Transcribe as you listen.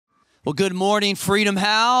Well, good morning, Freedom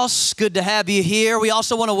House. Good to have you here. We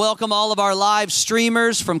also want to welcome all of our live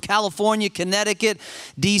streamers from California, Connecticut,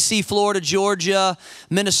 D.C., Florida, Georgia,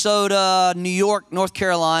 Minnesota, New York, North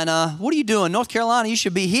Carolina. What are you doing? North Carolina, you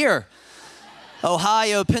should be here.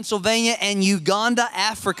 Ohio, Pennsylvania, and Uganda,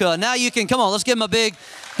 Africa. Now you can, come on, let's give them a big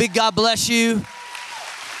God bless you.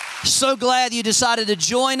 So glad you decided to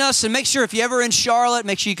join us, and make sure if you're ever in Charlotte,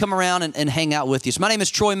 make sure you come around and hang out with you. So my name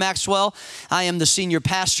is Troy Maxwell. I am the senior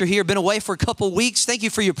pastor here. Been away for a couple weeks. Thank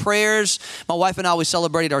you for your prayers. My wife and I, we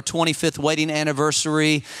celebrated our 25th wedding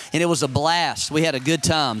anniversary, and it was a blast. We had a good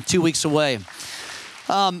time, 2 weeks away.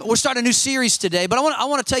 We're starting a new series today, but I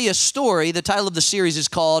want to tell you a story. The title of the series is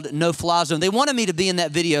called No Fly Zone. They wanted me to be in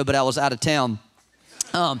that video, but I was out of town.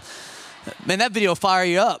 Man, that video will fire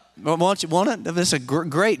you up. Want it? It's a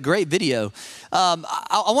great video.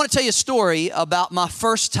 I want to tell you a story about my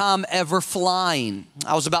first time ever flying.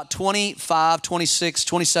 I was about 25, 26,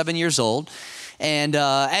 27 years old. And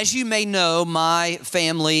as you may know, my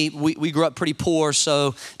family, we grew up pretty poor,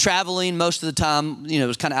 so traveling most of the time, it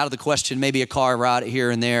was kind of out of the question, maybe a car ride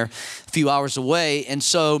here and there, a few hours away. And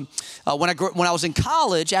so when I was in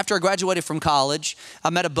college, after I graduated from college, I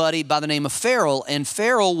met a buddy by the name of Farrell, and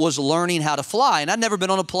Farrell was learning how to fly. And I'd never been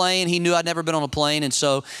on a plane. He knew I'd never been on a plane. And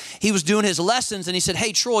so he was doing his lessons, and he said,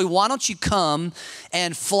 "Hey, Troy, why don't you come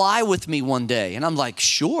and fly with me one day?" And I'm like,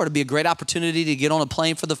 "Sure, it'd be a great opportunity to get on a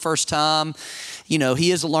plane for the first time."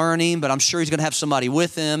 He is learning, but I'm sure he's going to have somebody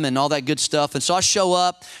with him and all that good stuff. And so I show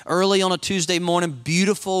up early on a Tuesday morning,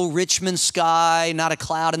 beautiful Richmond sky, not a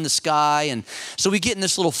cloud in the sky. And so we get in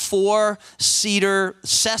this little 4-seater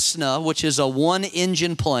Cessna, which is a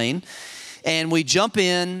 1-engine plane. And we jump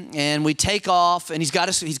in and we take off, and he's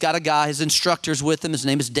got a guy, his instructor's with him. His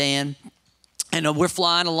name is Dan. And we're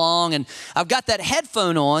flying along, and I've got that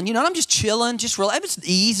headphone on, and I'm just chilling, just relax. It's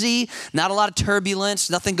easy, not a lot of turbulence,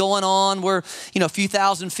 nothing going on. We're, a few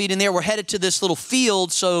thousand feet in there. We're headed to this little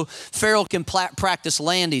field so Farrell can practice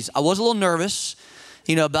landings. I was a little nervous,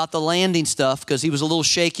 about the landing stuff because he was a little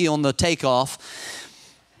shaky on the takeoff.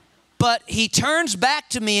 But he turns back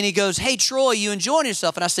to me and he goes, "Hey, Troy, you enjoying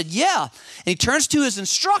yourself?" And I said, "Yeah." And he turns to his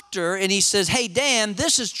instructor and he says, "Hey, Dan,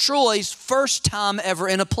 this is Troy's first time ever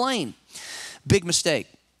in a plane." Big mistake.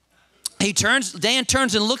 Dan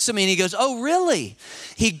turns and looks at me and he goes, "Oh, really?"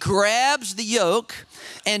 He grabs the yoke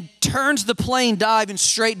and turns the plane diving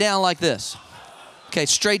straight down like this. Okay,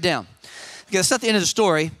 straight down. Okay, that's not the end of the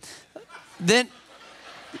story. Then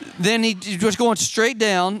he was going straight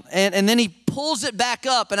down and then he pulls it back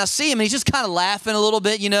up, and I see him and he's just kind of laughing a little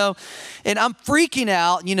bit, and I'm freaking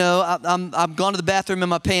out, I've gone to the bathroom in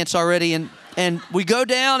my pants already, and we go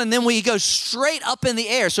down, and then we go straight up in the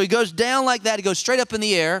air. So he goes down like that, he goes straight up in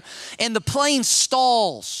the air, and the plane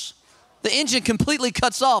stalls. The engine completely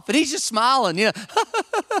cuts off, and he's just smiling,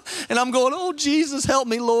 and I'm going, "Oh, Jesus, help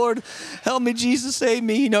me, Lord. Help me, Jesus, save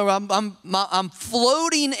me." I'm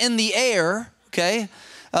floating in the air, okay,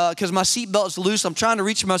 because my seatbelt is loose. I'm trying to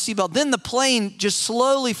reach for my seatbelt. Then the plane just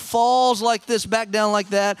slowly falls like this, back down like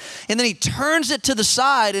that, and then he turns it to the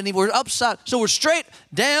side, and we're upside. So we're straight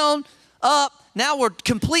down, up. Now we're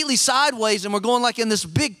completely sideways, and we're going like in this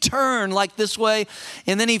big turn like this way.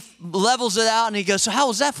 And then he levels it out and he goes, "So how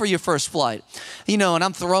was that for your first flight?" And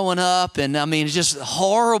I'm throwing up, and it's just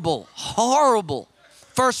horrible.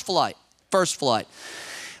 First flight.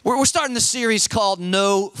 We're starting this series called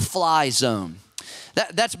No Fly Zone.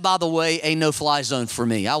 That's, by the way, a no-fly zone for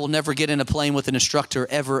me. I will never get in a plane with an instructor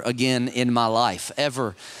ever again in my life,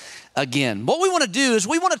 ever again. What we want to do is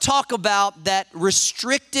we want to talk about that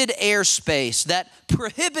restricted airspace, that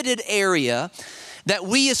prohibited area that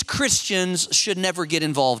we as Christians should never get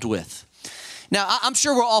involved with. Now, I'm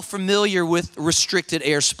sure we're all familiar with restricted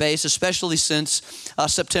airspace, especially since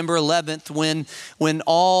September 11th when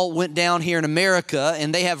all went down here in America,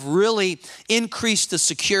 and they have really increased the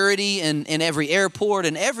security in every airport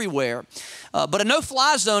and everywhere. But a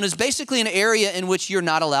no-fly zone is basically an area in which you're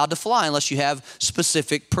not allowed to fly unless you have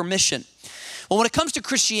specific permission. Well, when it comes to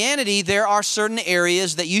Christianity, there are certain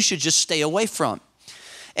areas that you should just stay away from.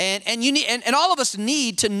 And all of us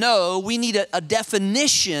need to know, we need a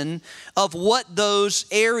definition of what those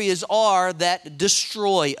areas are that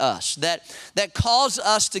destroy us, that cause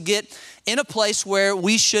us to get in a place where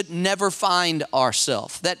we should never find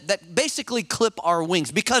ourselves, that basically clip our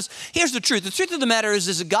wings. Because here's the truth. The truth of the matter is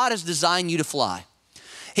that God has designed you to fly.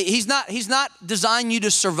 He's not designed you to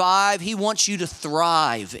survive. He wants you to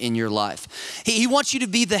thrive in your life. He wants you to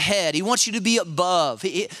be the head. He wants you to be above.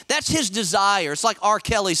 That's his desire. It's like R.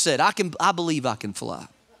 Kelly said, I believe I can fly.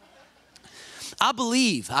 I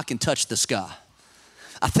believe I can touch the sky.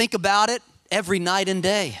 I think about it every night and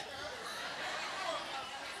day.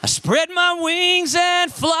 I spread my wings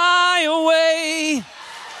and fly away.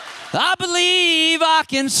 I believe I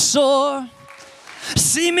can soar.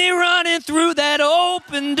 See me running through that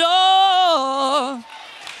open door.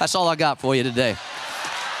 That's all I got for you today.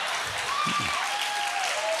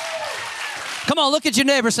 Come on, look at your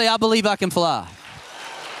neighbor and say, I believe I can fly.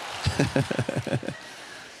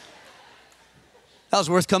 That was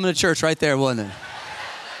worth coming to church right there, wasn't it?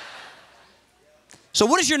 So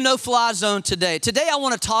what is your no-fly zone today? Today I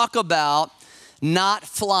want to talk about not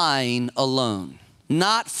flying alone.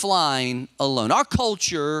 Not flying alone. Our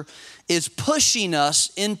culture is pushing us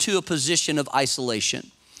into a position of isolation.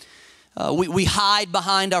 We hide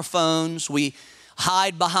behind our phones. We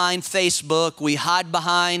hide behind Facebook. We hide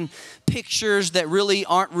behind pictures that really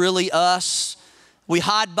aren't really us. We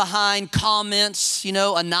hide behind comments,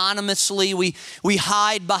 anonymously. We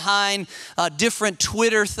hide behind different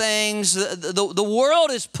Twitter things. The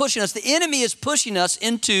world is pushing us. The enemy is pushing us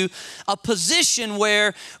into a position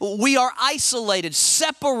where we are isolated,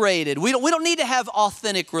 separated. We don't need to have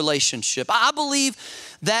authentic relationship. I believe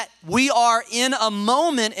that we are in a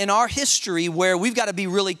moment in our history where we've got to be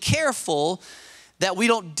really careful that we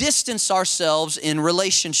don't distance ourselves in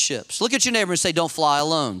relationships. Look at your neighbor and say, don't fly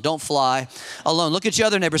alone. Don't fly alone. Look at your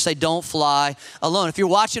other neighbor and say, don't fly alone. If you're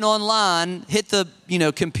watching online, hit the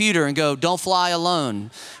computer and go, don't fly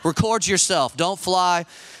alone. Record yourself. Don't fly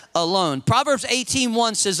alone. Proverbs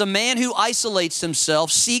 18:1 says, a man who isolates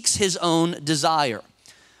himself seeks his own desire.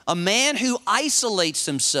 A man who isolates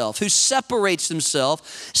himself, who separates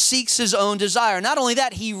himself, seeks his own desire. Not only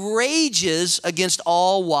that, he rages against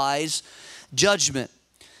all wise judgment.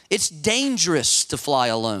 It's dangerous to fly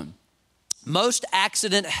alone. Most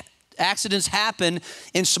accidents happen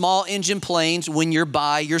in small engine planes when you're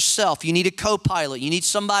by yourself. You need a co-pilot. You need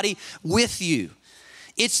somebody with you.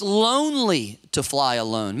 It's lonely to fly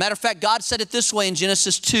alone. Matter of fact, God said it this way in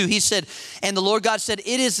Genesis 2. He said, and the Lord God said,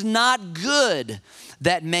 it is not good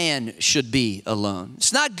that man should be alone.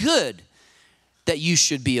 It's not good that you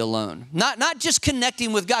should be alone. Not just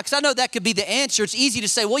connecting with God, because I know that could be the answer. It's easy to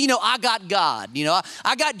say, well, I got God.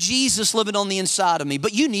 I got Jesus living on the inside of me,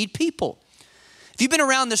 but you need people. If you've been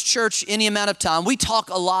around this church any amount of time, we talk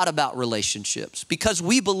a lot about relationships because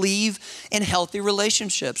we believe in healthy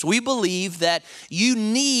relationships. We believe that you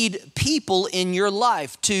need people in your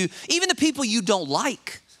life even the people you don't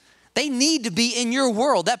like. They need to be in your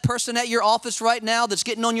world. That person at your office right now that's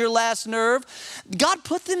getting on your last nerve, God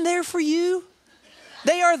put them there for you.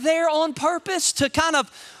 They are there on purpose to kind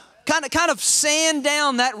of sand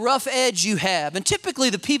down that rough edge you have. And typically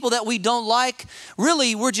the people that we don't like,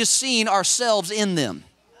 really we're just seeing ourselves in them.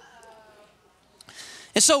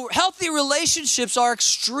 And so healthy relationships are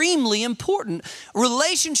extremely important.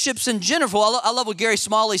 Relationships in general, I love what Gary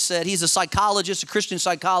Smalley said. He's a psychologist, a Christian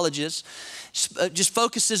psychologist, just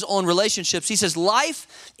focuses on relationships. He says,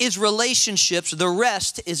 life is relationships, the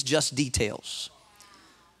rest is just details.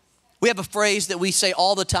 We have a phrase that we say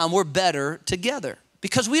all the time, we're better together,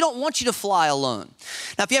 because we don't want you to fly alone.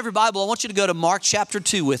 Now, if you have your Bible, I want you to go to Mark chapter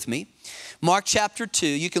 2 with me. Mark chapter 2,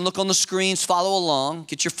 you can look on the screens, follow along,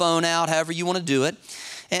 get your phone out, however you want to do it.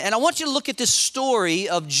 And I want you to look at this story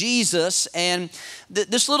of Jesus and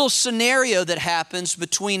this little scenario that happens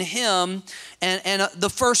between him and the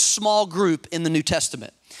first small group in the New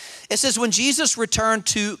Testament. It says, when Jesus returned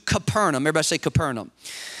to Capernaum, everybody say Capernaum.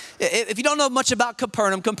 If you don't know much about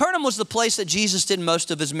Capernaum, Capernaum was the place that Jesus did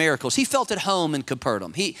most of his miracles. He felt at home in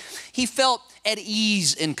Capernaum. He felt at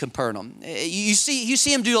ease in Capernaum. You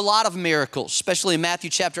see him do a lot of miracles, especially in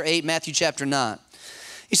Matthew chapter 8, Matthew chapter 9.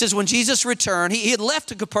 He says when Jesus returned, he had left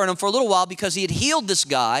to Capernaum for a little while because he had healed this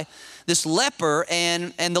guy, this leper,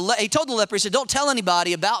 and he told the leper, he said, don't tell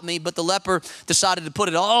anybody about me, but the leper decided to put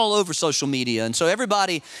it all over social media. And so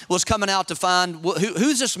everybody was coming out to find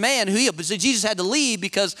who's this man who healed. But Jesus had to leave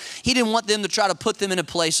because he didn't want them to try to put them in a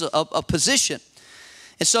place of position.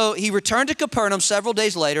 And so he returned to Capernaum several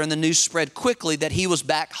days later, and the news spread quickly that he was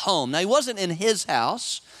back home. Now, he wasn't in his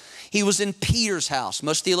house. He was in Peter's house.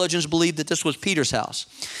 Most theologians believe that this was Peter's house.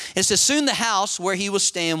 It says, soon the house where he was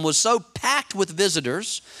staying was so packed with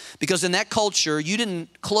visitors, because in that culture, you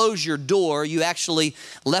didn't close your door. You actually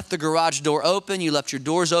left the garage door open. You left your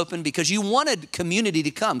doors open because you wanted community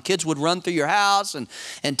to come. Kids would run through your house and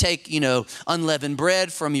take, unleavened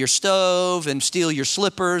bread from your stove and steal your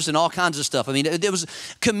slippers and all kinds of stuff. I mean,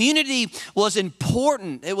 community was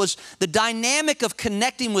important. It was the dynamic of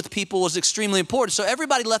connecting with people was extremely important. So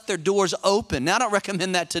everybody left their doors open. Now, I don't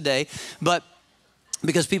recommend that today, but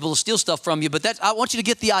because people will steal stuff from you. But I want you to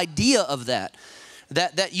get the idea of that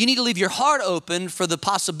you need to leave your heart open for the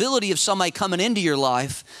possibility of somebody coming into your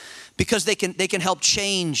life, because they can help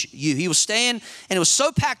change you. He was staying, and it was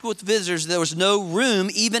so packed with visitors, there was no room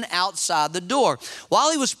even outside the door.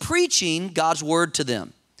 While he was preaching God's word to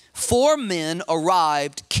them, 4 men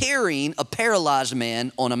arrived carrying a paralyzed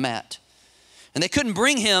man on a mat. And they couldn't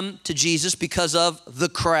bring him to Jesus because of the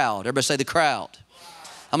crowd. Everybody say the crowd.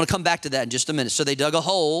 I'm going to come back to that in just a minute. So they dug a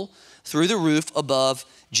hole through the roof above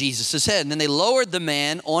Jesus' head. And then they lowered the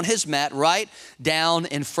man on his mat right down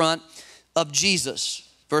in front of Jesus.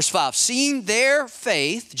 Verse 5, seeing their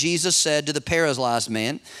faith, Jesus said to the paralyzed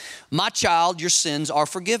man, my child, your sins are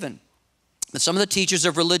forgiven. And some of the teachers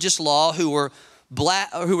of religious law who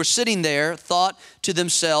were sitting there thought to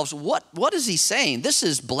themselves, what is he saying? This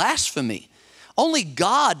is blasphemy. Only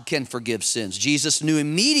God can forgive sins. Jesus knew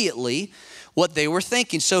immediately what they were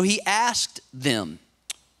thinking. So he asked them,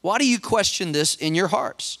 why do you question this in your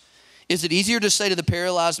hearts? Is it easier to say to the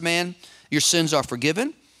paralyzed man, your sins are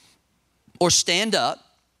forgiven? Or stand up,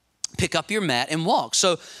 pick up your mat and walk.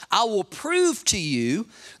 So I will prove to you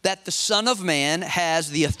that the Son of Man has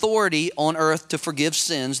the authority on earth to forgive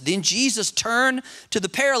sins. Then Jesus turned to the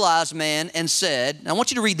paralyzed man and said, I want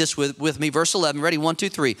you to read this with me, verse 11, ready, 1, 2,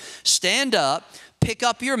 3. Stand up, pick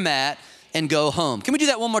up your mat and go home. Can we do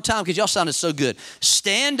that one more time? Because y'all sounded so good.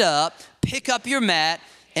 Stand up, pick up your mat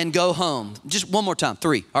and go home. Just one more time,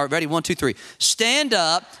 3. All right, ready, 1, 2, 3. Stand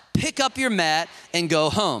up, pick up your mat and go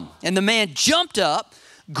home. And the man jumped up,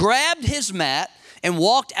 grabbed his mat, and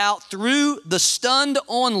walked out through the stunned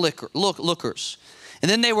onlookers. And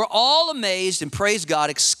then they were all amazed and praised God,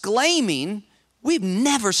 exclaiming, we've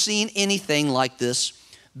never seen anything like this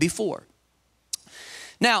before.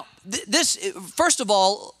 Now, first of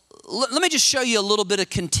all, let me just show you a little bit of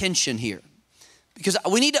contention here, because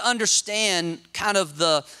we need to understand kind of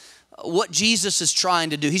what Jesus is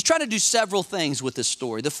trying to do. He's trying to do several things with this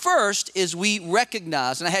story. The first is we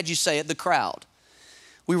recognize, and I had you say it, the crowd.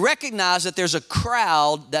 We recognize that there's a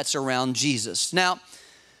crowd that's around Jesus. Now,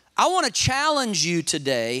 I want to challenge you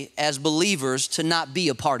today as believers to not be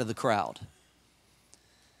a part of the crowd.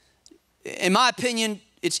 In my opinion,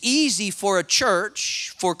 it's easy for a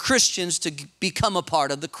church, for Christians to become a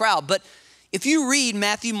part of the crowd. But if you read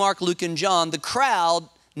Matthew, Mark, Luke, and John, the crowd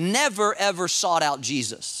never, ever sought out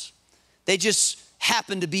Jesus. They just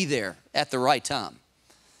happened to be there at the right time.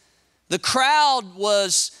 The crowd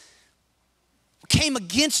came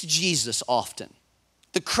against Jesus often.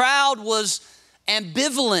 The crowd was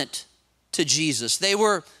ambivalent to Jesus. They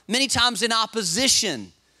were many times in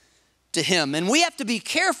opposition to him. And we have to be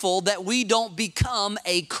careful that we don't become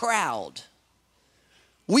a crowd.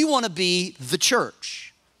 We want to be the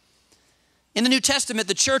church. In the New Testament,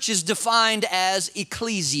 the church is defined as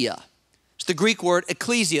ecclesia. It's the Greek word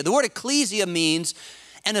ecclesia. The word ecclesia means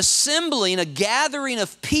an assembling, a gathering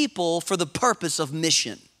of people for the purpose of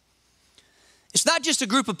mission. It's not just a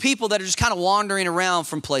group of people that are just kind of wandering around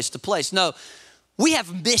from place to place. No, we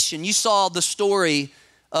have mission. You saw the story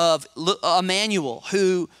of Emmanuel,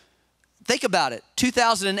 who, think about it,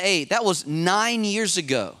 2008, that was 9 years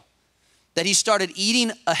ago that he started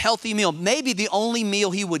eating a healthy meal, maybe the only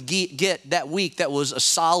meal he would get that week that was a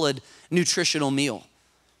solid nutritional meal.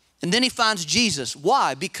 And then he finds Jesus.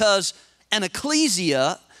 Why? Because an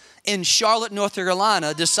ecclesia in Charlotte, North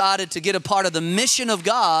Carolina decided to get a part of the mission of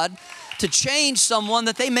God to change someone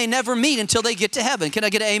that they may never meet until they get to heaven. Can I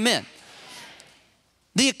get an amen?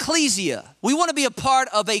 The ecclesia. We want to be a part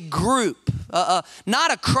of a group,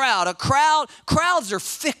 not a crowd. Crowds are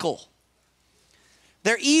fickle.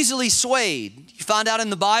 They're easily swayed. You find out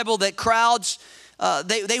in the Bible that crowds,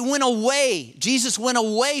 they went away. Jesus went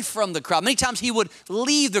away from the crowd. Many times he would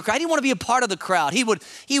leave the crowd. He didn't want to be a part of the crowd. He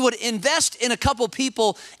would invest in a couple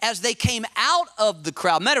people as they came out of the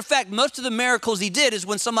crowd. Matter of fact, most of the miracles he did is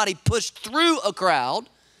when somebody pushed through a crowd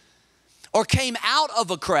or came out of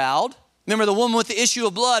a crowd. Remember the woman with the issue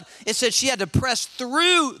of blood? It said she had to press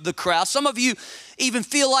through the crowd. Some of you even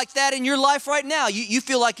feel like that in your life right now. You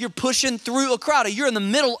feel like you're pushing through a crowd, or you're in the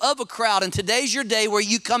middle of a crowd, and today's your day where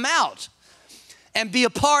you come out and be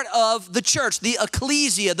a part of the church, the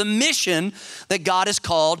ecclesia, the mission that God has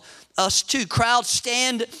called us to. Crowds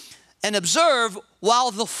stand and observe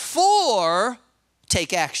while the 4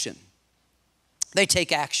 take action. They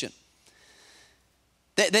take action.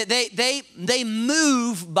 They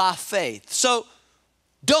move by faith. So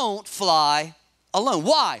don't fly alone.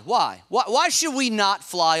 Why? Why should we not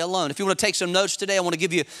fly alone? If you want to take some notes today, I want to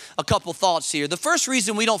give you a couple thoughts here. The first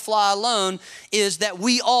reason we don't fly alone is that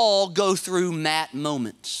we all go through Matt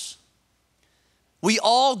moments. We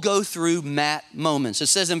all go through Matt moments. It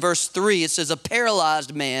says in verse 3, it says a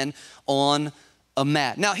paralyzed man on a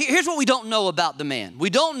mat. Now, here's what we don't know about the man.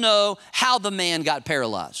 We don't know how the man got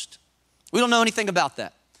paralyzed. We don't know anything about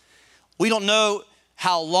that. We don't know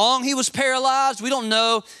how long he was paralyzed. We don't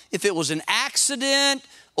know if it was an accident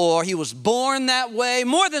or he was born that way.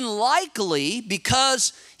 More than likely,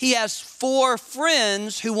 because he has 4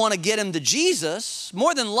 friends who want to get him to Jesus,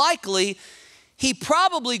 more than likely, he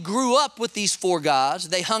probably grew up with these 4 guys.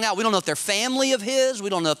 They hung out. We don't know if they're family of his. We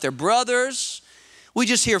don't know if they're brothers. We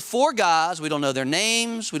just hear 4 guys. We don't know their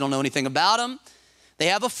names. We don't know anything about them. They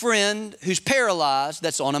have a friend who's paralyzed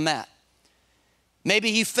that's on a mat.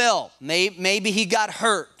 Maybe he fell. Maybe he got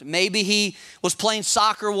hurt. Maybe he was playing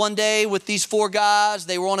soccer one day with these 4 guys.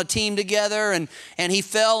 They were on a team together, and he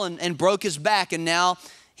fell and broke his back, and now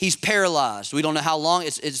he's paralyzed. We don't know how long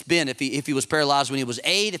it's been. If he was paralyzed when he was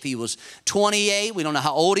 8, if he was 28, we don't know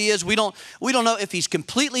how old he is. We don't know if he's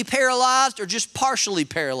completely paralyzed or just partially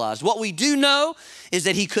paralyzed. What we do know is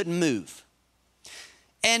that he couldn't move.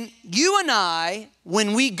 And you and I,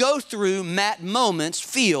 when we go through Matt moments,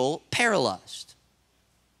 feel paralyzed.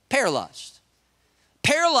 Paralyzed.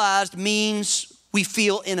 Paralyzed means we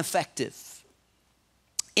feel ineffective,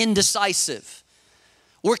 indecisive.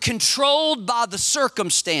 We're controlled by the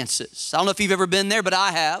circumstances. I don't know if you've ever been there, but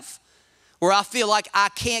I have, where I feel like I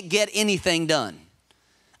can't get anything done.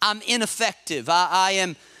 I'm ineffective.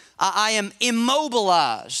 I am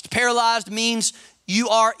immobilized. Paralyzed means you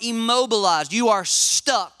are immobilized. You are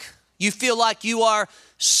stuck. You feel like you are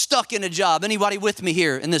stuck in a job. Anybody with me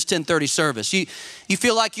here in this 10:30 service? You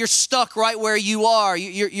feel like you're stuck right where you are.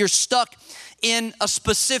 You're stuck in a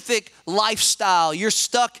specific lifestyle. You're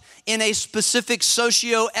stuck in a specific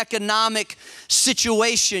socioeconomic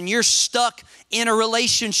situation. You're stuck in a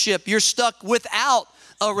relationship. You're stuck without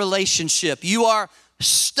a relationship. You are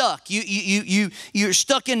stuck. You're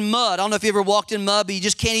stuck in mud. I don't know if you ever walked in mud, but you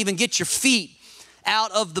just can't even get your feet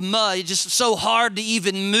out of the mud. It's just so hard to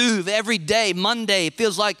even move every day. Monday, it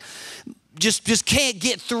feels like just can't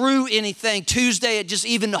get through anything. Tuesday, it's just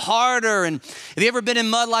even harder. And have you ever been in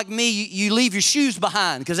mud like me? You leave your shoes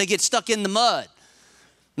behind because they get stuck in the mud.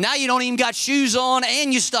 Now you don't even got shoes on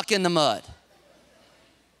and you're stuck in the mud.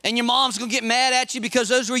 And your mom's going to get mad at you because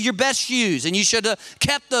those were your best shoes and you should have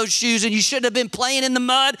kept those shoes and you should have been playing in the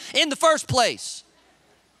mud in the first place.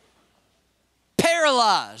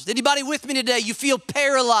 Paralyzed. Anybody with me today? You feel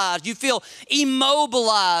paralyzed. You feel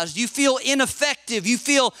immobilized. You feel ineffective. You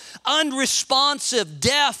feel unresponsive,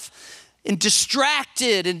 deaf, and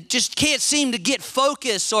distracted, and just can't seem to get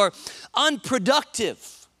focus, or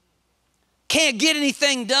unproductive. Can't get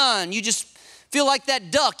anything done. You just feel like that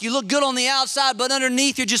duck. You look good on the outside, but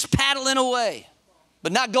underneath you're just paddling away,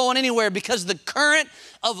 but not going anywhere because the current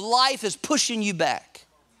of life is pushing you back.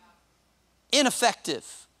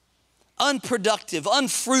 Ineffective. Unproductive,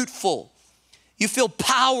 unfruitful. You feel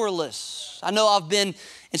powerless. I know I've been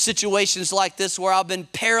in situations like this where I've been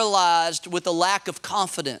paralyzed with a lack of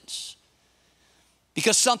confidence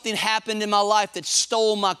because something happened in my life that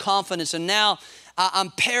stole my confidence, and now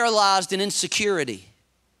I'm paralyzed in insecurity,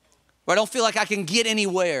 where I don't feel like I can get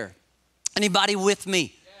anywhere. Anybody with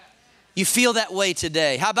me? You feel that way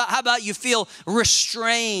today. How about you feel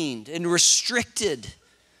restrained and restricted?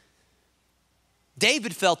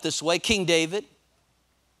 David felt this way, King David.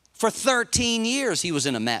 For 13 years, he was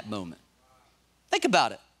in a Matt moment. Think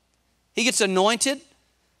about it. He gets anointed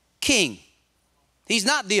king. He's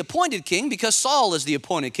not the appointed king because Saul is the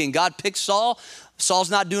appointed king. God picks Saul.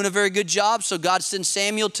 Saul's not doing a very good job, so God sends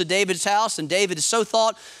Samuel to David's house, and David is so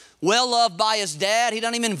thought well loved by his dad, he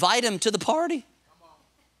doesn't even invite him to the party.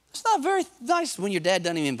 It's not very nice when your dad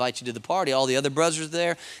doesn't even invite you to the party. All the other brothers are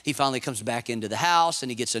there. He finally comes back into the house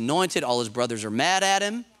and he gets anointed. All his brothers are mad at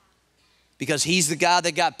him because he's the guy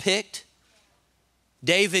that got picked.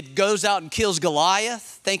 David goes out and kills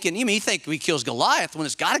Goliath, thinking, you think he kills Goliath when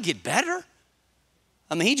it's got to get better?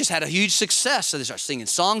 I mean, he just had a huge success. So they start singing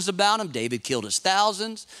songs about him. David killed his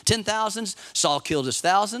thousands, 10,000s. Saul killed his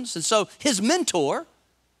thousands. And so his mentor,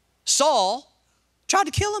 Saul, tried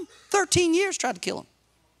to kill him. 13 years tried to kill him.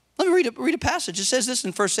 Let me read a passage. It says this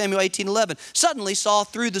in 1 Samuel 18:11. Suddenly Saul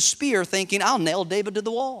threw the spear thinking, I'll nail David to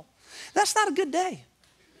the wall. That's not a good day.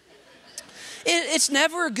 It's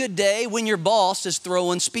never a good day when your boss is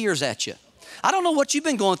throwing spears at you. I don't know what you've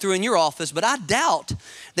been going through in your office, but I doubt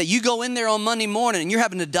that you go in there on Monday morning and you're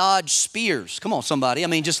having to dodge spears. Come on, somebody. I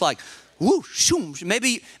mean, just like, whoo, shoom.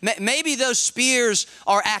 Maybe those spears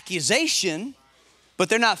are accusation, but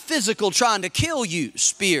they're not physical trying to kill you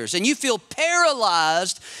spears. And you feel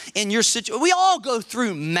paralyzed in your situation. We all go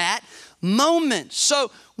through Matt moments.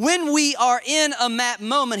 So when we are in a Matt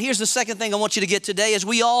moment, here's the second thing I want you to get today is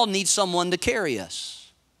we all need someone to carry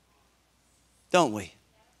us. Don't we?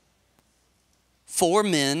 4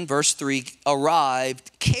 men, verse 3,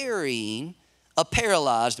 arrived carrying a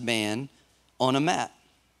paralyzed man on a mat.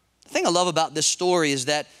 The thing I love about this story is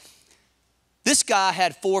that this guy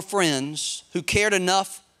had 4 friends who cared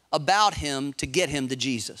enough about him to get him to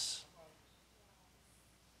Jesus.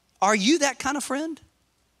 Are you that kind of friend?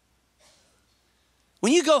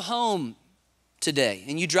 When you go home today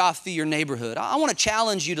and you drive through your neighborhood, I want to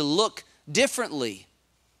challenge you to look differently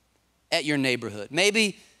at your neighborhood.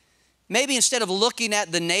 Maybe instead of looking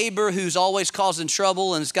at the neighbor who's always causing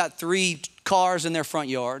trouble and has got 3 cars in their front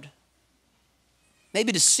yard,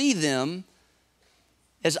 maybe to see them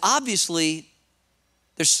as obviously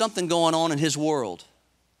there's something going on in his world.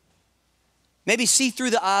 Maybe see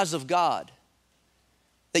through the eyes of God.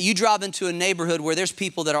 That you drive into a neighborhood where there's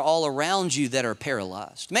people that are all around you that are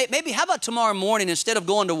paralyzed. Maybe how about tomorrow morning, instead of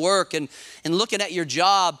going to work and looking at your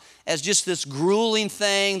job as just this grueling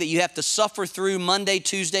thing that you have to suffer through Monday,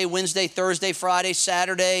 Tuesday, Wednesday, Thursday, Friday,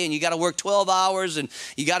 Saturday, and you got to work 12 hours and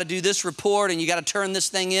you got to do this report and you got to turn this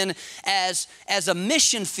thing in as a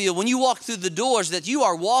mission field. When you walk through the doors, that you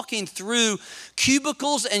are walking through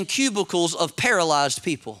cubicles and cubicles of paralyzed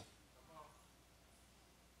people.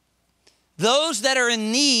 Those that are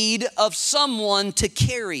in need of someone to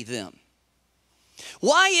carry them.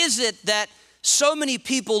 Why is it that so many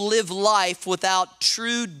people live life without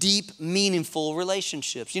true, deep, meaningful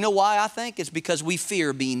relationships? You know why I think? It's because we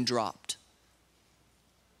fear being dropped.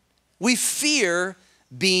 We fear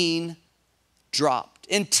being dropped.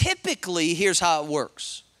 And typically, here's how it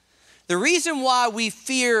works. The reason why we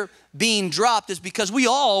fear being dropped is because we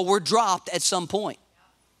all were dropped at some point.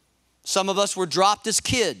 Some of us were dropped as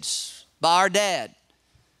kids by our dad.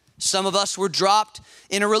 Some of us were dropped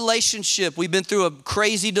in a relationship. We've been through a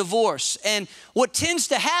crazy divorce. And what tends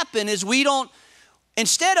to happen is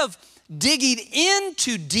instead of digging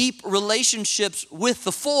into deep relationships with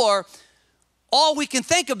the 4, all we can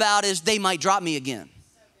think about is they might drop me again.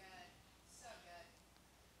 So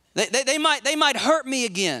good. They might hurt me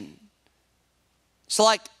again. It's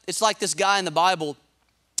like this guy in the Bible.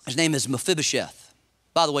 His name is Mephibosheth.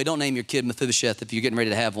 By the way, don't name your kid Mephibosheth if you're getting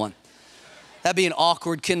ready to have one. That'd be an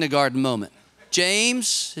awkward kindergarten moment.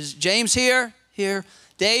 James, is James here? Here.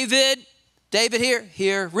 David here?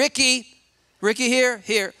 Here. Ricky here?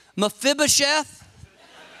 Here. Mephibosheth?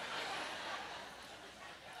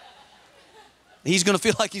 He's going to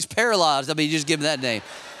feel like he's paralyzed. I mean, you just give him that name.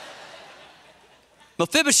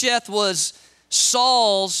 Mephibosheth was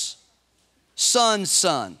Saul's son's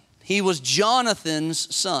son. He was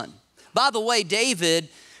Jonathan's son. By the way, David,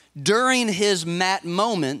 during his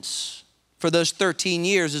moments, for those 13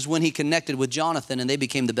 years is when he connected with Jonathan and they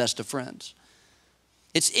became the best of friends.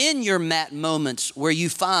 It's in your moments where you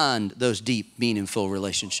find those deep, meaningful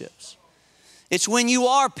relationships. It's when you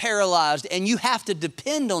are paralyzed and you have to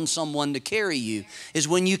depend on someone to carry you, is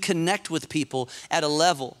when you connect with people at a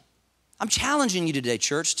level. I'm challenging you today,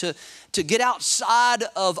 church, to get outside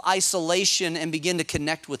of isolation and begin to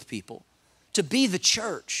connect with people, to be the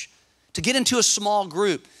church, to get into a small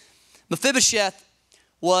group. Mephibosheth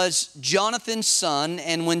was Jonathan's son,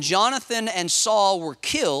 and when Jonathan and Saul were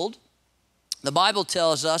killed, the Bible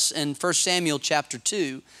tells us in 1 Samuel chapter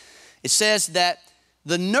 2, it says that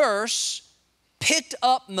the nurse picked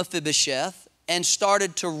up Mephibosheth and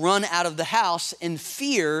started to run out of the house in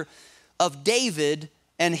fear of David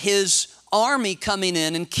and his army coming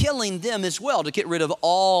in and killing them as well, to get rid of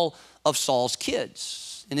all of Saul's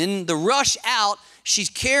kids. And in the rush out, she's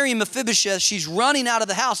carrying Mephibosheth. She's running out of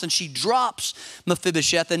the house and she drops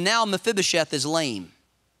Mephibosheth. And now Mephibosheth is lame.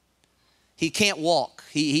 He can't walk.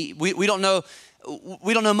 We don't know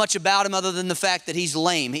much about him other than the fact that he's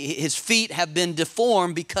lame. His feet have been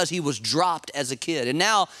deformed because he was dropped as a kid. And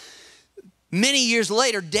now, many years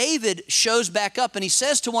later, David shows back up and he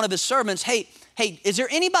says to one of his servants, hey, is there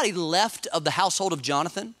anybody left of the household of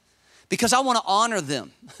Jonathan? Because I want to honor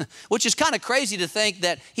them, which is kind of crazy to think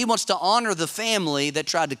that he wants to honor the family that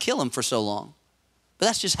tried to kill him for so long. But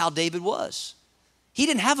that's just how David was. He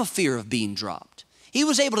didn't have a fear of being dropped. He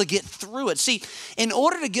was able to get through it. See, in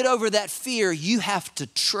order to get over that fear, you have to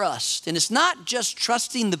trust. And it's not just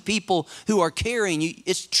trusting the people who are carrying you.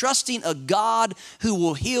 It's trusting a God who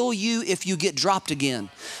will heal you if you get dropped again.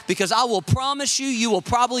 Because I will promise you, you will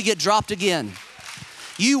probably get dropped again.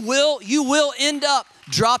 You will end up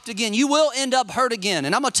dropped again. You will end up hurt again.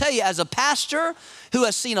 And I'm going to tell you, as a pastor who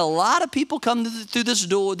has seen a lot of people come through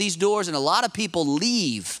these doors and a lot of people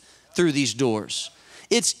leave through these doors,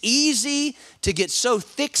 it's easy to get so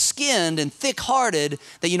thick-skinned and thick-hearted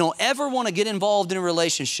that you don't ever want to get involved in a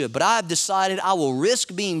relationship. But I've decided I will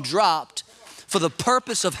risk being dropped for the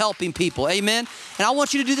purpose of helping people. Amen? And I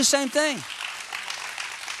want you to do the same thing.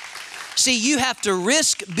 See, you have to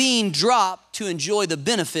risk being dropped to enjoy the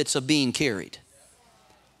benefits of being carried.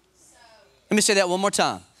 Let me say that one more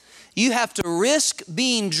time. You have to risk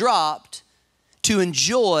being dropped to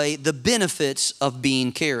enjoy the benefits of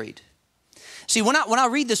being carried. See, when I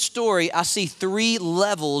read this story, I see 3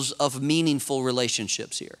 levels of meaningful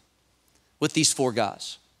relationships here with these 4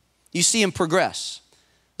 guys. You see them progress.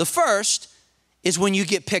 The first is when you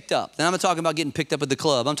get picked up. And I'm not talking about getting picked up at the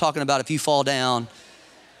club. I'm talking about if you fall down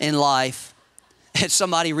in life and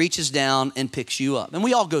somebody reaches down and picks you up. And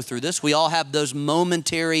we all go through this. We all have those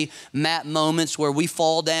momentary moments where we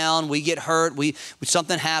fall down, we get hurt,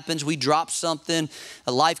 something happens, we drop something,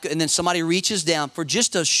 and then somebody reaches down for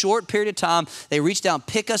just a short period of time. They reach down,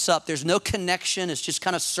 pick us up. There's no connection. It's just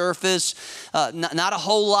kind of surface, not a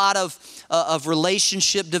whole lot of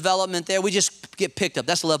relationship development there. We just get picked up.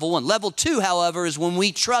 That's level 1. Level 2, however, is when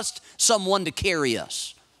we trust someone to carry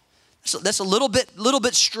us. So that's a little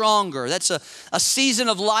bit stronger. That's a season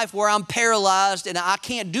of life where I'm paralyzed and I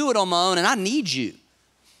can't do it on my own and I need you.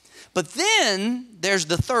 But then there's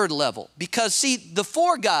the 3rd level. Because see, the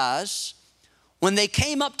 4 guys, when they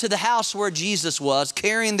came up to the house where Jesus was,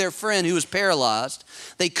 carrying their friend who was paralyzed,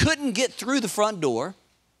 they couldn't get through the front door.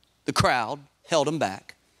 The crowd held them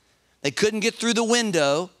back. They couldn't get through the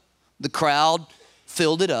window. The crowd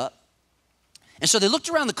filled it up. And so they looked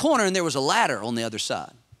around the corner and there was a ladder on the other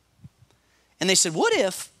side. And they said, what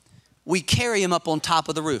if we carry him up on top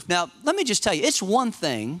of the roof? Now, let me just tell you, it's one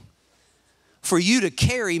thing for you to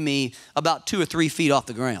carry me about 2 or 3 feet off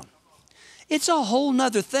the ground. It's a whole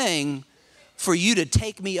nother thing for you to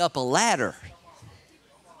take me up a ladder.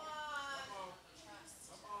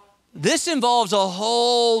 This involves a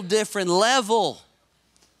whole different level.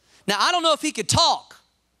 Now, I don't know if he could talk.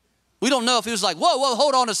 We don't know if he was like, whoa,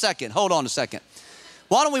 hold on a second.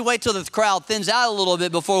 Why don't we wait till the crowd thins out a little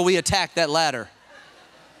bit before we attack that ladder?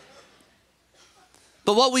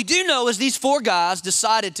 But what we do know is these 4 guys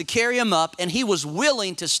decided to carry him up, and he was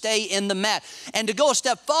willing to stay in the mat. And to go a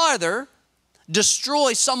step farther,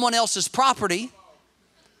 destroy someone else's property,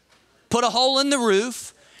 put a hole in the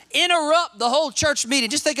roof, interrupt the whole church meeting.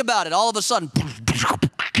 Just think about it. All of a sudden,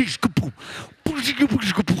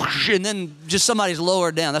 and then just somebody's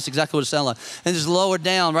lowered down. That's exactly what it sounded like. And just lowered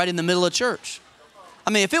down right in the middle of church. I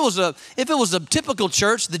mean, if it was a typical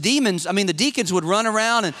church, the deacons would run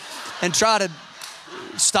around and try to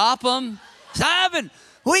stop them. Simon,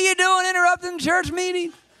 what are you doing interrupting the church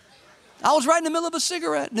meeting? I was right in the middle of a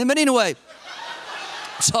cigarette. But anyway,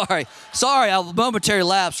 sorry, a momentary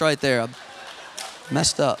lapse right there. I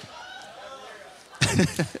messed up.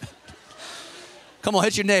 Come on,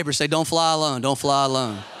 hit your neighbor. Say, don't fly alone. Don't fly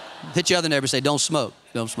alone. Hit your other neighbor. Say, don't smoke.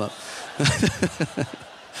 Don't smoke.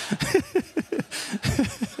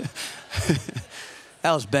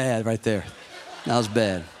 That was bad right there. That was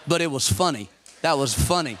bad. But it was funny. That was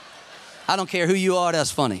funny. I don't care who you are, that's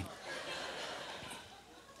funny.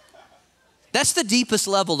 That's the deepest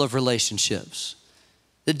level of relationships.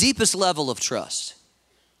 The deepest level of trust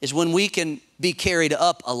is when we can be carried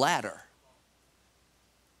up a ladder.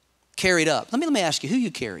 Carried up. Let me ask you, who are you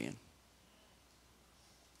carrying?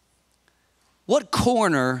 What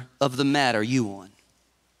corner of the mat are you on?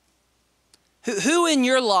 Who in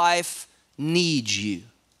your life needs you?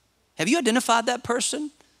 Have you identified that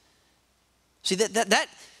person? See,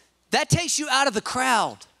 that takes you out of the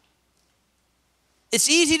crowd. It's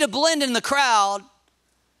easy to blend in the crowd.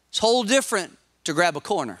 It's whole different to grab a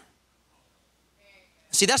corner.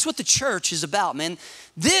 See, that's what the church is about, man.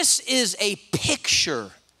 This is a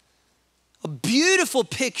picture, a beautiful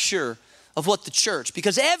picture of what the church,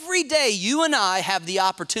 because every day you and I have the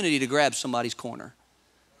opportunity to grab somebody's corner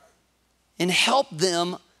and help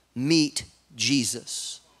them meet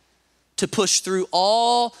Jesus, to push through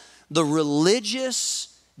all the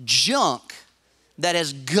religious junk that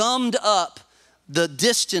has gummed up the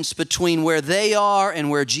distance between where they are and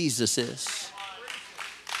where Jesus is.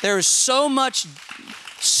 There is so much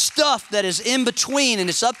stuff that is in between, and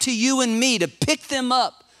it's up to you and me to pick them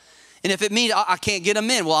up. And if it means I can't get them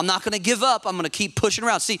in, well, I'm not going to give up. I'm going to keep pushing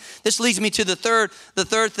around. See, this leads me to the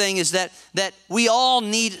third thing is that we all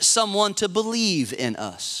need someone to believe in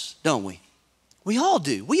us, don't we? We all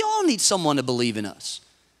do. We all need someone to believe in us.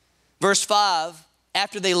 Verse 5,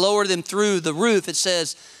 after they lowered them through the roof, it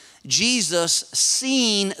says, Jesus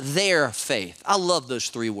seen their faith. I love those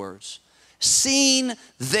 3 words. Seen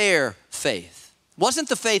their faith. It wasn't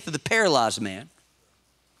the faith of the paralyzed man.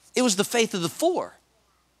 It was the faith of the 4.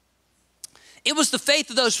 It was the faith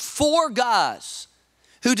of those 4 guys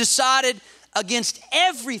who decided against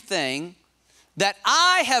everything that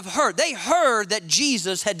I have heard. They heard that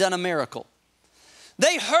Jesus had done a miracle.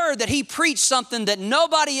 They heard that he preached something that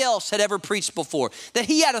nobody else had ever preached before, that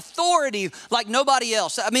he had authority like nobody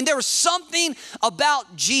else. I mean, there was something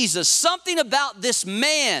about Jesus, something about this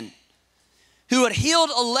man who had healed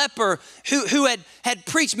a leper, who had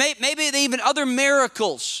preached, maybe even other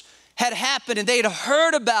miracles had happened and they had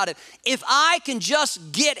heard about it. If I can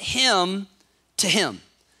just get him to him,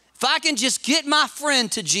 if I can just get my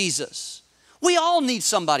friend to Jesus, we all need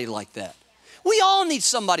somebody like that. We all need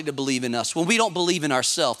somebody to believe in us when we don't believe in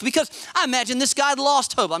ourselves. Because I imagine this guy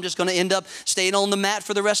lost hope. I'm just going to end up staying on the mat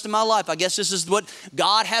for the rest of my life. I guess this is what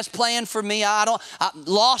God has planned for me. I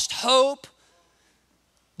lost hope.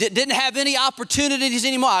 Didn't have any opportunities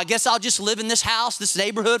anymore. I guess I'll just live in this house, this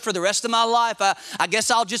neighborhood for the rest of my life. I guess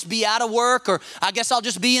I'll just be out of work, or I guess I'll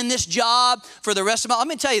just be in this job for the rest of my life. Let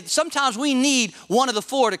me tell you, sometimes we need one of the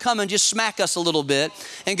four to come and just smack us a little bit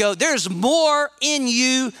and go, there's more in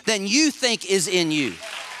you than you think is in you.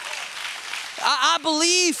 I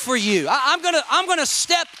believe for you. I'm gonna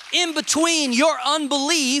step in between your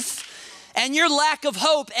unbelief and your lack of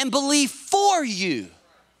hope and believe for you.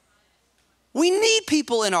 We need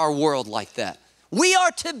people in our world like that. We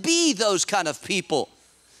are to be those kind of people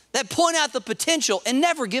that point out the potential and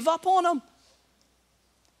never give up on them.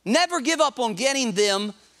 Never give up on getting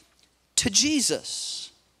them to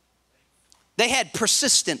Jesus. They had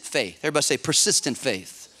persistent faith. Everybody say persistent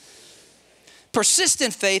faith.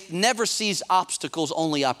 Persistent faith never sees obstacles,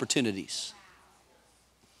 only opportunities.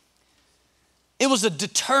 It was a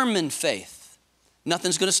determined faith.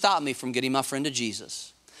 Nothing's going to stop me from getting my friend to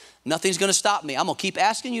Jesus. Nothing's going to stop me. I'm going to keep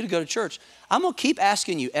asking you to go to church. I'm going to keep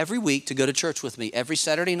asking you every week to go to church with me. Every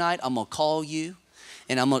Saturday night, I'm going to call you,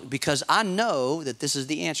 and because I know that this is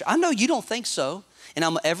the answer. I know you don't think so, and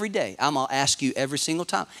every day, I'm going to ask you every single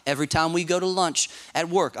time. Every time we go to lunch at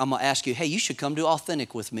work, I'm going to ask you, hey, you should come to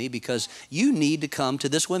Authentic with me because you need to come to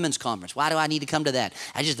this women's conference. Why do I need to come to that?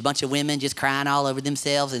 I just a bunch of women just crying all over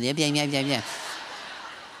themselves and yeah.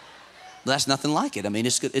 That's nothing like it. I mean,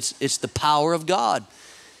 it's the power of God.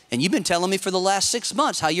 And you've been telling me for the last 6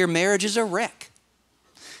 months how your marriage is a wreck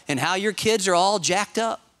and how your kids are all jacked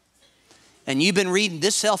up. And you've been reading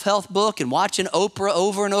this self-help book and watching Oprah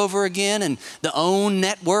over and over again and the OWN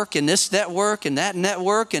network and this network and that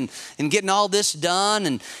network and getting all this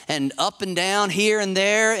done and up and down here and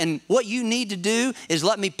there. And what you need to do is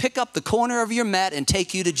let me pick up the corner of your mat and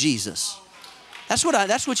take you to Jesus.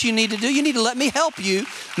 That's what you need to do. You need to let me help you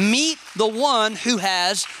meet the one who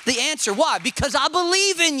has the answer. Why? Because I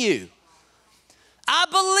believe in you. I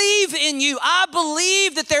believe in you. I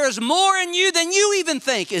believe that there is more in you than you even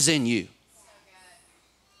think is in you.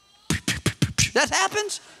 That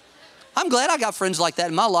happens. I'm glad I got friends like that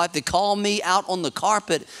in my life that call me out on the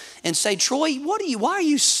carpet and say, Troy, why are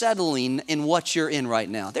you settling in what you're in right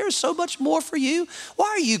now? There's so much more for you. Why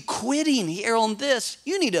are you quitting here on this?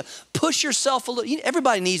 You need to push yourself a little.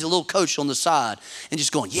 Everybody needs a little coach on the side and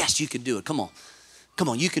just going, yes, you can do it. Come on,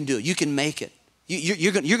 you can do it. You can make it.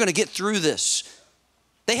 You're going to get through this.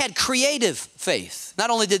 They had creative faith. Not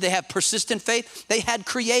only did they have persistent faith, they had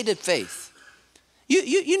creative faith.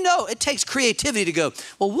 You know it takes creativity to go,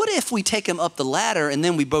 well, what if we take him up the ladder and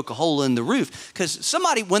then we broke a hole in the roof? Because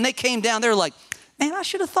somebody, when they came down, they were like, man, I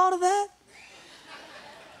should have thought of that.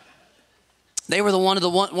 They were one of the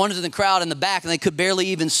ones in the crowd in the back, and they could barely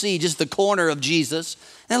even see just the corner of Jesus.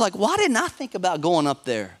 And they're like, why didn't I think about going up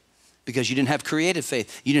there? Because you didn't have creative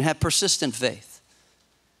faith. You didn't have persistent faith.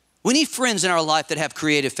 We need friends in our life that have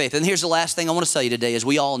creative faith. And here's the last thing I want to tell you today is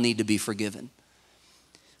we all need to be forgiven.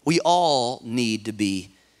 We all need to be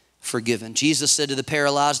forgiven. Jesus said to the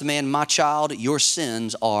paralyzed man, my child, your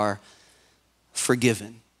sins are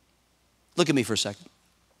forgiven. Look at me for a second.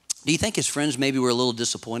 Do you think his friends maybe were a little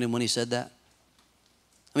disappointed when he said that?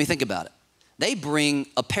 I mean, think about it. They bring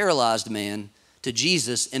a paralyzed man to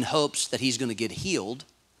Jesus in hopes that he's going to get healed,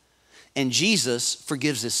 and Jesus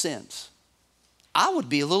forgives his sins. I would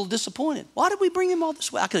be a little disappointed. Why did we bring him all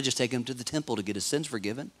this way? I could have just taken him to the temple to get his sins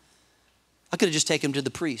forgiven. I could have just taken him to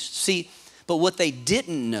the priest. See, but what they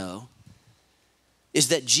didn't know is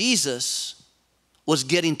that Jesus was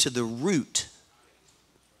getting to the root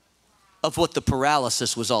of what the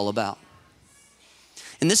paralysis was all about.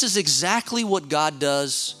 And this is exactly what God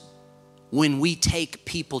does when we take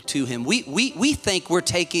people to him. We think we're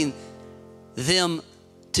taking them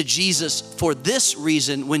to Jesus for this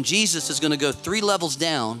reason when Jesus is going to go 3 levels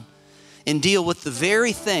down and deal with the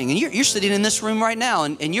very thing. And you're sitting in this room right now,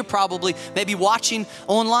 and you're probably maybe watching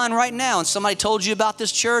online right now, and somebody told you about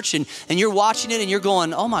this church, and you're watching it and you're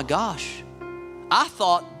going, oh my gosh, I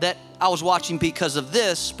thought that I was watching because of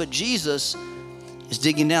this, but Jesus is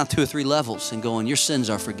digging down 2 or 3 levels and going, your sins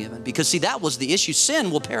are forgiven. Because see, that was the issue.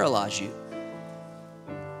 Sin will paralyze you.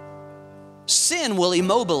 Sin will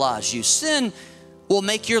immobilize you. Sin will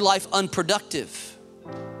make your life unproductive.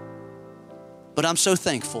 But I'm so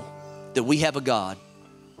thankful that we have a God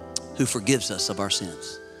who forgives us of our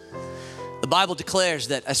sins. The Bible declares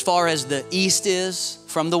that as far as the east is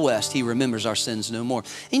from the west, he remembers our sins no more.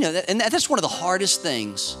 You know, that's one of the hardest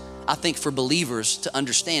things, I think, for believers to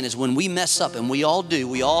understand is when we mess up, and we all do,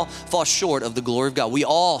 we all fall short of the glory of God. We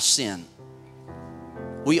all sin.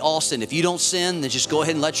 We all sin. If you don't sin, then just go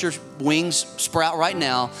ahead and let your wings sprout right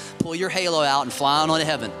now. Pull your halo out and fly on to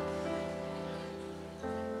heaven.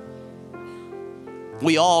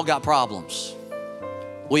 We all got problems.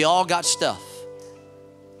 We all got stuff.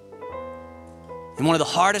 And one of the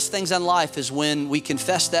hardest things in life is when we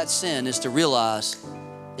confess that sin is to realize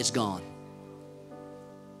it's gone.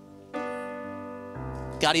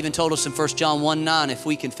 God even told us in 1 John 1:9, if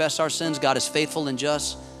we confess our sins, God is faithful and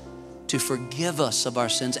just to forgive us of our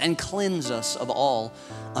sins and cleanse us of all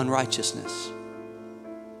unrighteousness.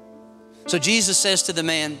 So Jesus says to the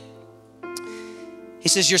man, he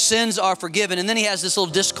says, your sins are forgiven. And then he has this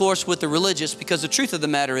little discourse with the religious, because the truth of the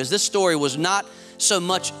matter is this story was not so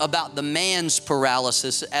much about the man's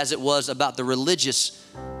paralysis as it was about the religious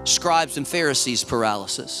scribes and Pharisees'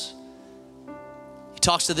 paralysis. He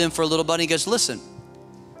talks to them for a little bit and he goes, listen,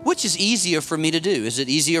 which is easier for me to do? Is it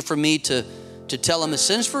easier for me to tell him his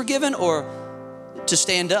sins forgiven, or to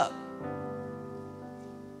stand up,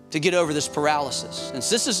 to get over this paralysis? And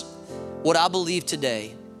so this is what I believe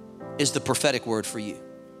today is the prophetic word for you.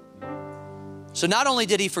 So not only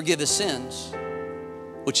did he forgive his sins,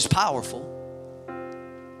 which is powerful,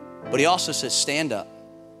 but he also says, stand up,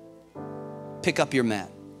 pick up your mat,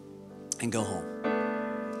 and go home.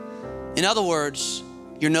 In other words,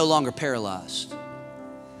 you're no longer paralyzed.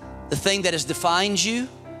 The thing that has defined you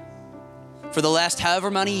for the last however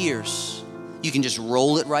many years, you can just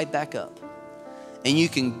roll it right back up. And you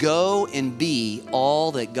can go and be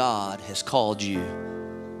all that God has called you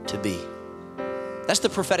to be. That's the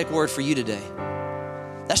prophetic word for you today.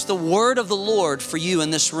 That's the word of the Lord for you in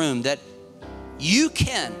this room, that you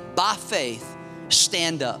can, by faith,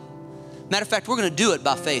 stand up. Matter of fact, we're going to do it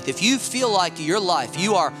by faith. If you feel like your life,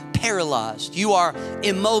 you are paralyzed, you are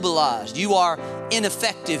immobilized, you are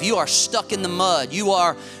ineffective, you are stuck in the mud, you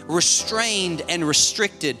are restrained and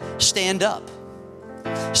restricted, stand up.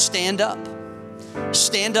 Stand up.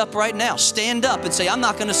 Stand up right now. Stand up and say, I'm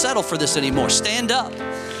not going to settle for this anymore. Stand up.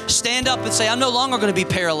 Stand up and say, I'm no longer going to be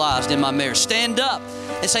paralyzed in my marriage. Stand up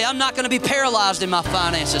and say, I'm not going to be paralyzed in my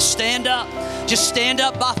finances. Stand up. Just stand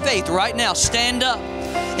up by faith right now. Stand up.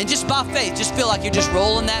 And just by faith, just feel like you're just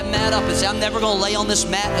rolling that mat up and say, I'm never going to lay on this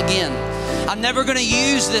mat again. I'm never going to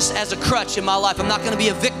use this as a crutch in my life. I'm not going to be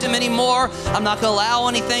a victim anymore. I'm not going to allow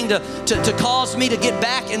anything to cause me to get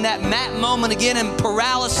back in that mat moment again in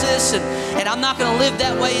paralysis. And I'm not going to live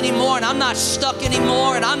that way anymore. And I'm not stuck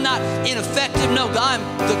anymore. And I'm not ineffective. No, God,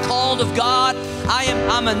 I'm the called of God.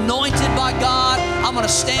 I'm anointed by God. I'm going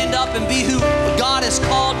to stand up and be who God has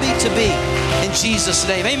called me to be. In Jesus'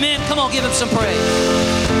 name. Amen. Come on, give him some praise.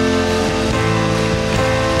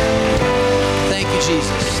 Thank you,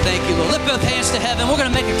 Jesus. Thank you, Lord. Lift both hands to heaven. We're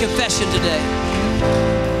going to make a confession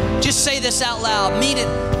today. Just say this out loud. Mean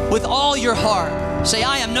it with all your heart. Say,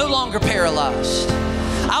 I am no longer paralyzed.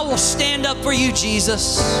 I will stand up for you,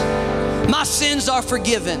 Jesus. My sins are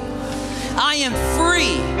forgiven. I am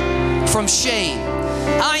free from shame.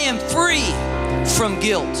 I am free from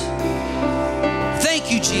guilt.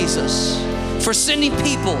 Thank you, Jesus, for sending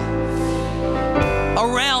people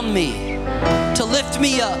around me to lift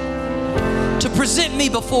me up, to present me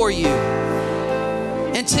before you.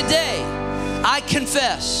 And today, I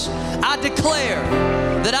confess, I declare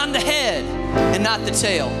that I'm the head and not the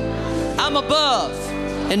tail. I'm above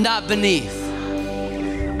and not beneath.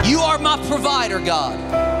 You are my provider, God.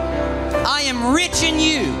 I am rich in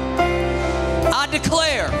you. I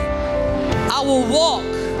declare I will walk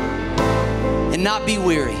and not be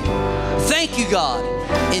weary. Thank you, God,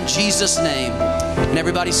 in Jesus' name. And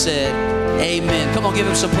everybody said, amen. Come on, give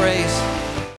him some praise.